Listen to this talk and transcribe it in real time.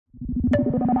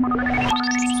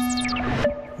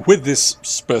With this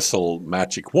special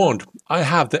magic wand, I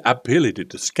have the ability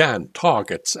to scan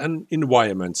targets and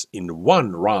environments in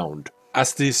one round,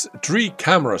 as these 3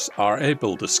 cameras are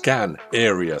able to scan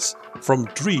areas from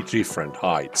 3 different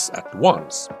heights at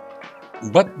once.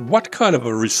 But what kind of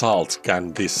a result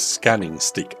can this scanning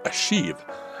stick achieve?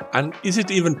 And is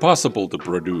it even possible to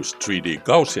produce 3D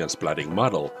Gaussian splatting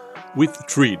model with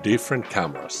 3 different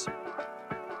cameras?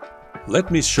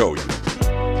 Let me show you.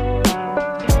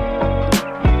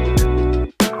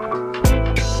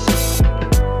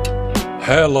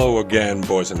 Hello again,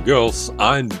 boys and girls,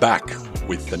 I'm back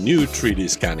with the new 3D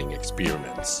scanning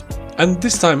experiments. And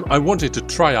this time I wanted to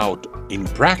try out in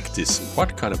practice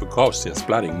what kind of a Gaussian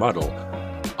splatting model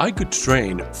I could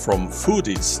train from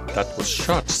footage that was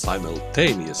shot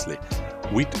simultaneously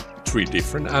with 3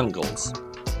 different angles.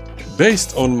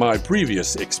 Based on my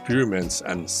previous experiments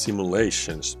and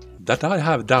simulations that I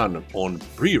have done on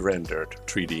pre-rendered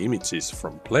 3D images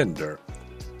from Blender,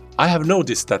 I have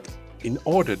noticed that in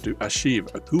order to achieve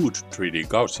a good 3D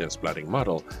Gaussian splatting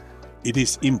model, it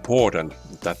is important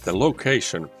that the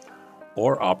location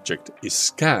or object is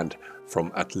scanned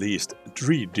from at least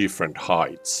 3 different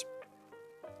heights.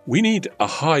 We need a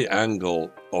high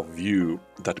angle of view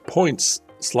that points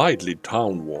slightly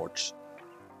downwards.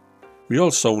 We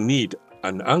also need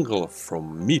an angle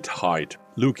from mid-height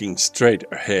looking straight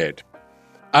ahead,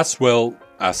 as well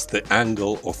as the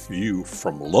angle of view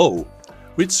from low,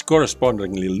 which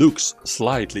correspondingly looks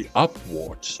slightly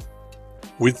upwards.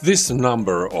 With this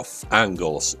number of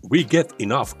angles, we get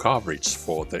enough coverage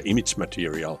for the image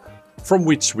material, from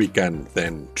which we can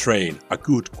then train a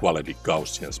good quality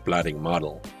Gaussian splatting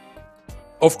model.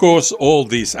 Of course, all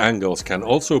these angles can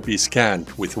also be scanned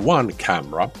with one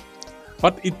camera,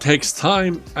 but it takes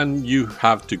time and you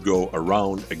have to go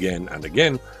around again and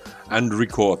again and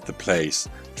record the place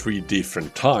 3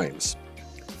 different times.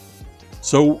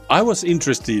 So I was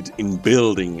interested in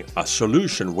building a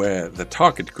solution where the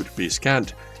target could be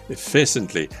scanned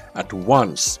efficiently at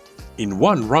once in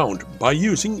one round by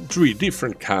using 3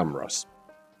 different cameras.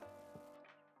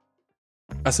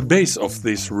 As a base of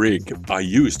this rig, I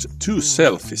used 2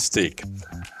 selfie sticks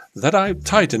that I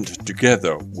tightened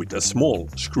together with a small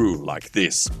screw like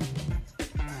this.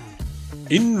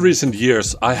 In recent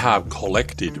years I have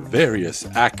collected various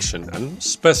action and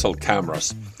special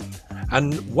cameras,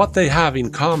 and what they have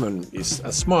in common is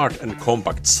a smart and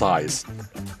compact size,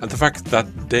 and the fact that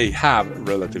they have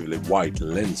relatively wide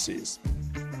lenses.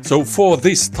 So for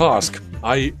this task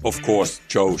I of course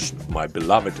chose my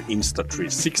beloved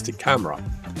Insta360 camera,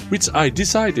 which I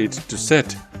decided to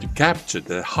set to capture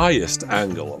the highest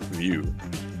angle of view.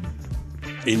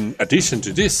 In addition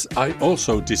to this, I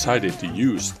also decided to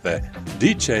use the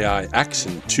DJI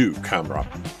Action 2 camera.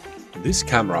 This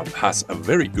camera has a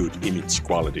very good image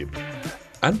quality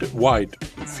and wide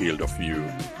field of view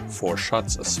for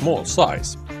shots a small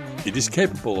size. It is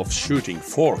capable of shooting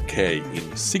 4K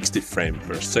in 60 frames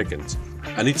per second,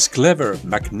 and its clever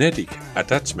magnetic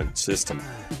attachment system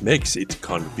makes it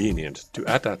convenient to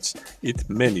attach it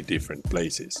many different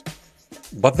places.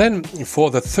 But then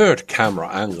for the 3rd camera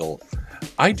angle,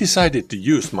 I decided to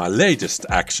use my latest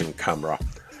action camera,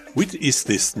 which is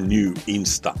this new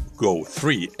Insta360 Go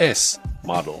 3S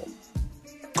model.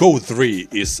 Go 3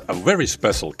 is a very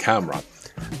special camera,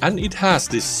 and it has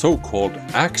this so-called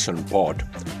action pod,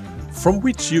 from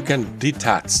which you can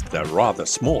detach the rather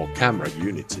small camera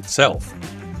unit itself.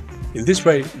 In this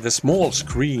way, the small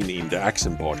screen in the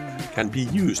action pod can be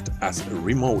used as a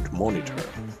remote monitor,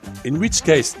 in which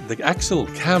case the actual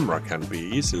camera can be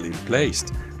easily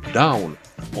placed down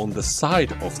on the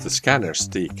side of the scanner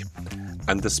stick,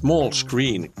 and the small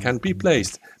screen can be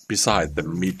placed beside the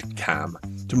mid-cam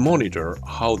to monitor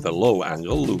how the low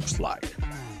angle looks like.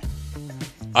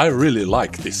 I really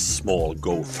like this small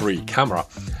Go 3 camera,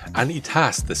 and it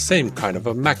has the same kind of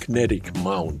a magnetic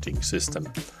mounting system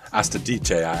as the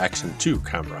DJI Action 2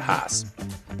 camera has.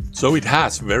 So it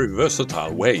has very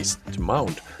versatile ways to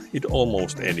mount it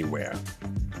almost anywhere.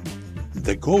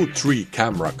 The Go 3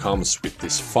 camera comes with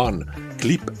this fun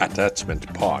clip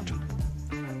attachment pod,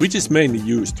 which is mainly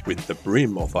used with the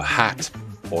brim of a hat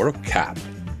or a cap.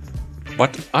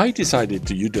 But I decided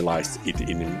to utilize it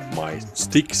in my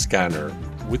stick scanner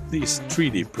with these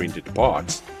 3D printed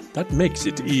parts that makes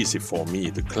it easy for me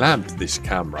to clamp this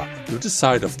camera to the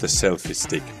side of the selfie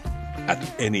stick at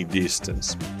any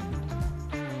distance.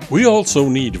 We also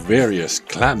need various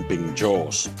clamping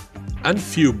jaws and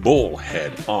few ball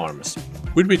head arms,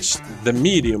 with which the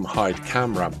medium height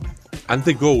camera and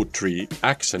the Go 3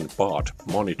 action pod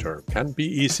monitor can be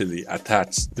easily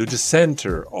attached to the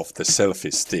center of the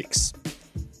selfie sticks.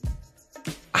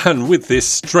 And with this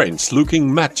strange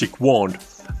looking magic wand,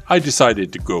 I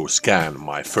decided to go scan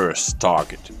my first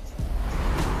target.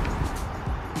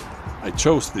 I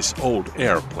chose this old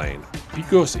airplane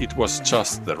because it was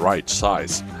just the right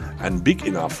size and big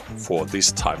enough for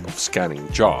this type of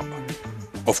scanning job.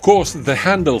 Of course, the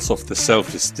handles of the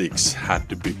selfie sticks had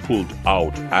to be pulled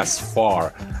out as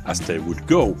far as they would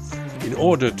go in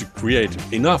order to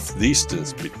create enough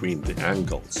distance between the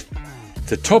angles.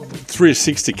 The top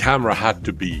 360 camera had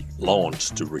to be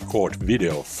launched to record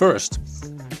video first,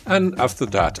 and after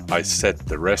that I set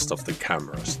the rest of the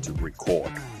cameras to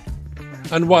record.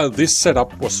 And while this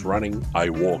setup was running, I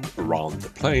walked around the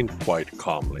plane quite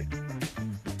calmly.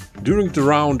 During the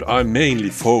round I mainly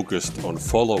focused on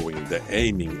following the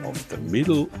aiming of the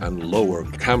middle and lower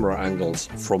camera angles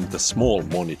from the small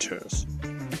monitors.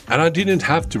 And I didn't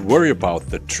have to worry about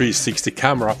the 360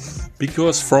 camera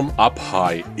because from up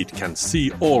high it can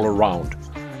see all around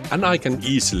and I can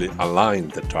easily align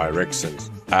the directions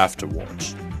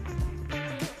afterwards.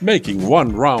 Making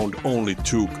one round only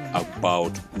took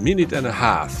about a minute and a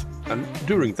half, and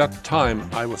during that time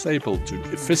I was able to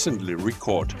efficiently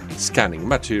record scanning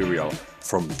material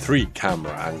from 3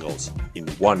 camera angles in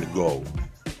one go.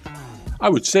 I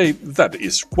would say that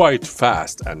is quite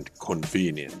fast and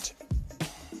convenient.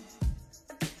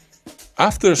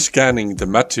 After scanning, the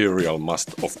material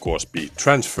must of course be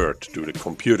transferred to the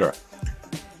computer,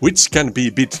 which can be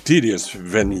a bit tedious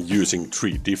when using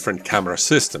 3 different camera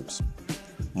systems.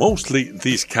 Mostly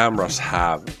these cameras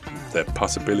have the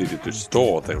possibility to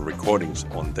store the recordings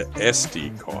on the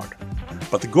SD card.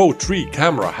 But the Go 3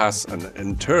 camera has an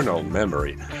internal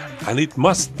memory and it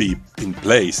must be in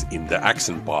place in the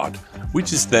action part,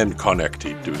 which is then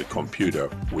connected to the computer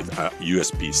with a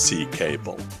USB-C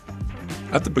cable.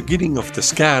 At the beginning of the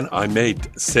scan I made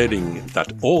a setting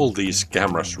that all these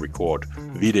cameras record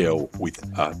video with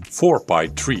a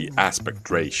 4:3 aspect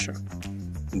ratio.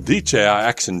 DJI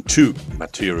Action 2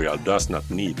 material does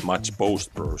not need much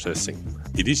post-processing.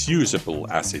 It is usable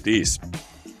as it is.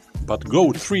 But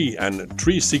Go 3 and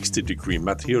 360-degree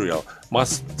material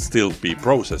must still be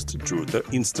processed through the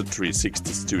Insta360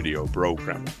 Studio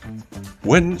program.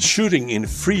 When shooting in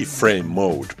free frame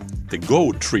mode, the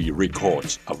Go 3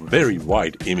 records a very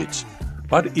wide image,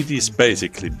 but it is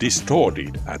basically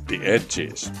distorted at the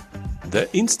edges. The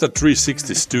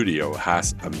Insta360 Studio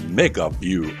has a Mega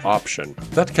View option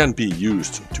that can be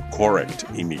used to correct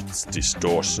image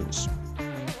distortions.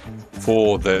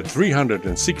 For the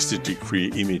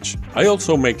 360-degree image, I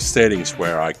also make settings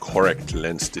where I correct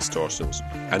lens distortions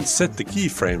and set the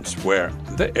keyframes where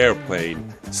the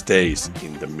airplane stays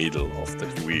in the middle of the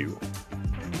view.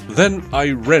 Then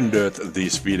I rendered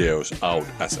these videos out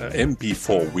as an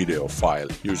MP4 video file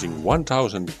using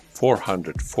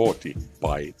 1440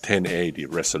 by 1080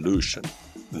 resolution.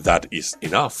 That is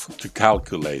enough to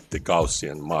calculate the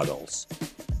Gaussian models.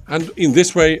 And in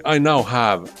this way I now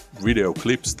have video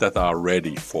clips that are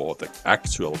ready for the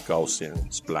actual Gaussian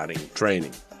splatting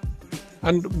training.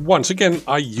 And once again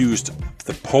I used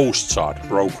the Postshot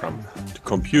program to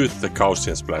compute the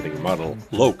Gaussian splatting model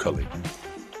locally.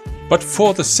 But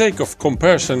for the sake of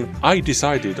comparison, I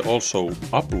decided also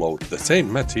upload the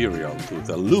same material to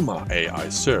the Luma AI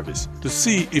service to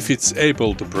see if it's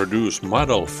able to produce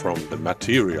model from the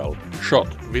material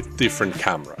shot with different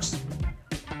cameras.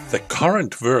 The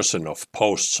current version of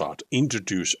Postshot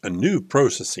introduces a new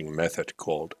processing method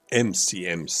called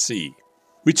MCMC,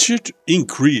 which should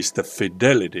increase the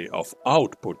fidelity of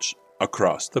outputs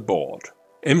across the board.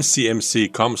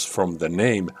 MCMC comes from the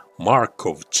name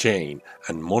Markov chain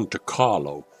and Monte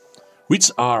Carlo,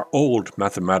 which are old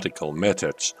mathematical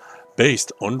methods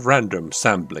based on random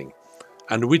sampling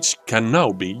and which can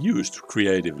now be used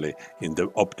creatively in the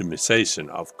optimization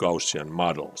of Gaussian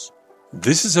models.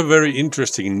 This is a very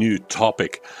interesting new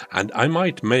topic and I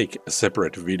might make a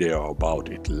separate video about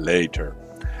it later.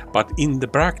 But in the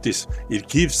practice it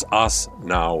gives us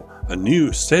now a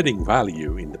new setting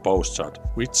value in the Postshot,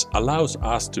 which allows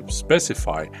us to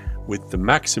specify with the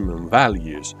maximum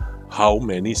values how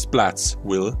many splats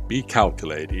will be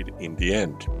calculated in the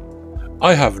end.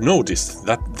 I have noticed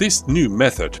that this new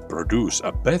method produces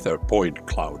a better point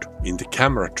cloud in the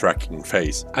camera tracking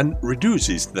phase and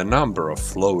reduces the number of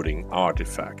floating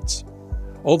artifacts.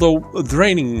 Although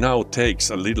training now takes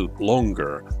a little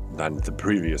longer than the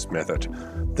previous method,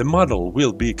 the model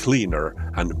will be cleaner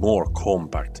and more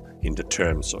compact in the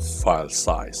terms of file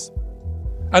size.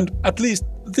 And at least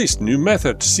this new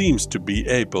method seems to be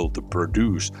able to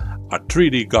produce a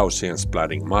 3D Gaussian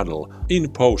splatting model in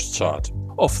Postshot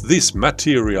of this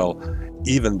material,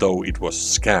 even though it was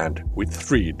scanned with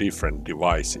 3 different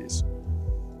devices.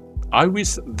 I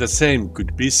wish the same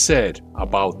could be said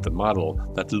about the model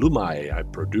that Luma AI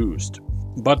produced.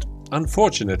 But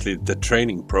unfortunately, the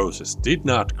training process did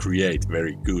not create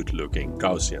very good looking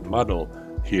Gaussian model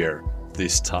here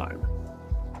this time.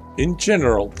 In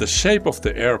general, the shape of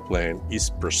the airplane is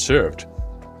preserved,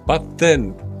 but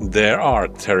then there are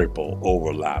terrible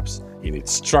overlaps in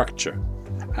its structure,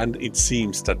 and it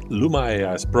seems that Luma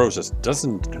AI's process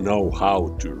doesn't know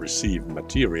how to receive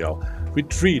material with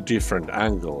 3 different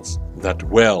angles that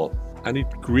well, and it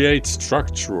creates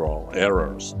structural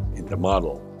errors in the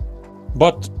model.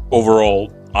 But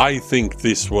overall, I think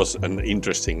this was an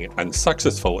interesting and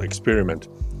successful experiment.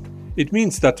 It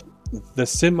means that the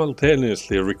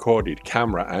simultaneously recorded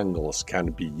camera angles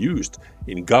can be used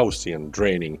in Gaussian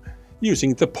training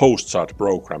using the Postshot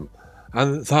program,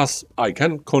 and thus I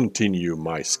can continue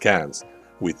my scans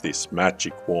with this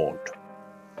magic wand.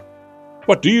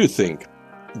 What do you think?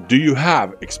 Do you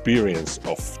have experience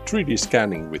of 3D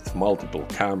scanning with multiple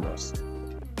cameras?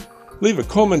 Leave a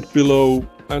comment below,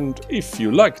 and if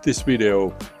you like this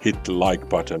video, hit the like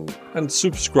button and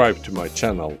subscribe to my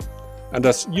channel. And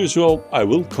as usual, I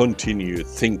will continue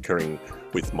tinkering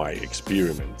with my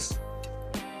experiments.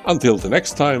 Until the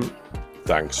next time,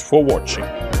 thanks for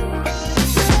watching.